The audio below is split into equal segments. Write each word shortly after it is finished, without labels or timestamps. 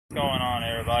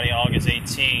everybody, August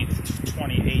 18th,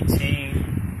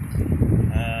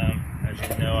 2018. As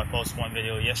you know, I posted one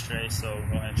video yesterday, so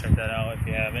go ahead and check that out if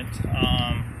you haven't.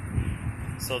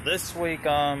 So this week,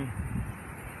 I'm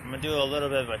going to do a little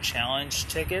bit of a challenge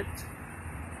ticket.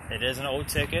 It is an old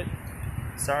ticket.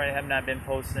 Sorry I have not been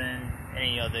posting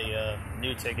any of the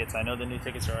new tickets. I know the new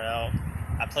tickets are out.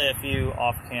 I play a few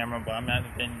off camera, but I've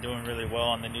not been doing really well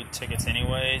on the new tickets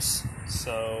anyways.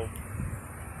 So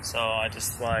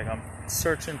I'm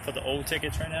searching for the old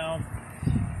tickets right now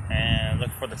and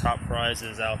look for the top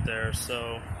prizes out there.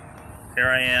 So here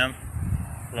I am.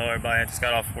 Hello everybody, I just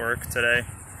got off work today.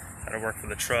 Got to work for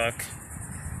the truck.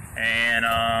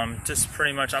 And just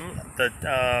pretty much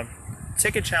the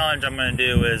ticket challenge I'm going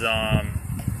to do is I'm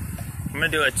going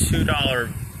to do a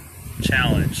 $2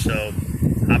 challenge. So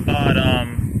I bought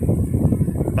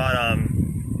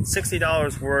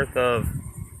 $60 worth of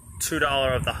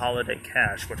 $2 of the holiday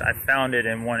cash, which I found it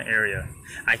in one area.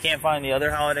 I can't find the other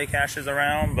holiday caches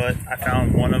around, but I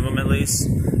found one of them at least.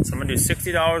 So I'm gonna do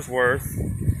 $60 worth,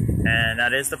 and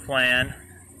that is the plan.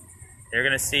 You're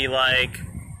gonna see like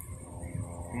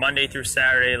Monday through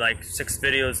Saturday, like 6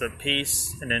 videos a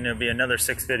piece, and then there'll be another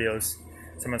 6 videos.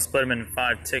 So I'm gonna split them in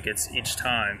 5 tickets each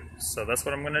time. So that's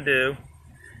what I'm gonna do,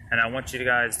 and I want you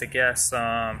guys to guess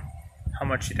how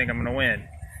much you think I'm gonna win.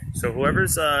 So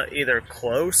whoever's either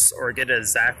close or get it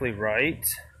exactly right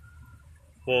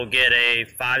will get a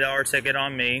 $5 ticket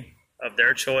on me of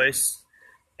their choice.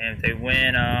 And if they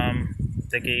win,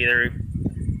 they can either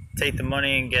take the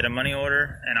money and get a money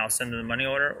order, and I'll send them the money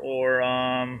order,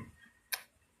 or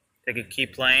they could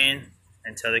keep playing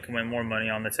until they can win more money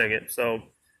on the ticket. So it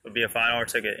would be a $5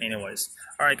 ticket anyways.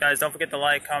 Alright guys, don't forget to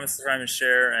like, comment, subscribe, and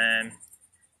share, and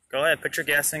go ahead, put your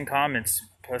guess in comments.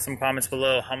 Put some comments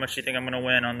below how much you think I'm going to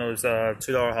win on those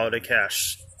 $2 holiday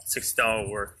cash, $60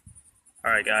 worth.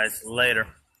 Alright guys, later.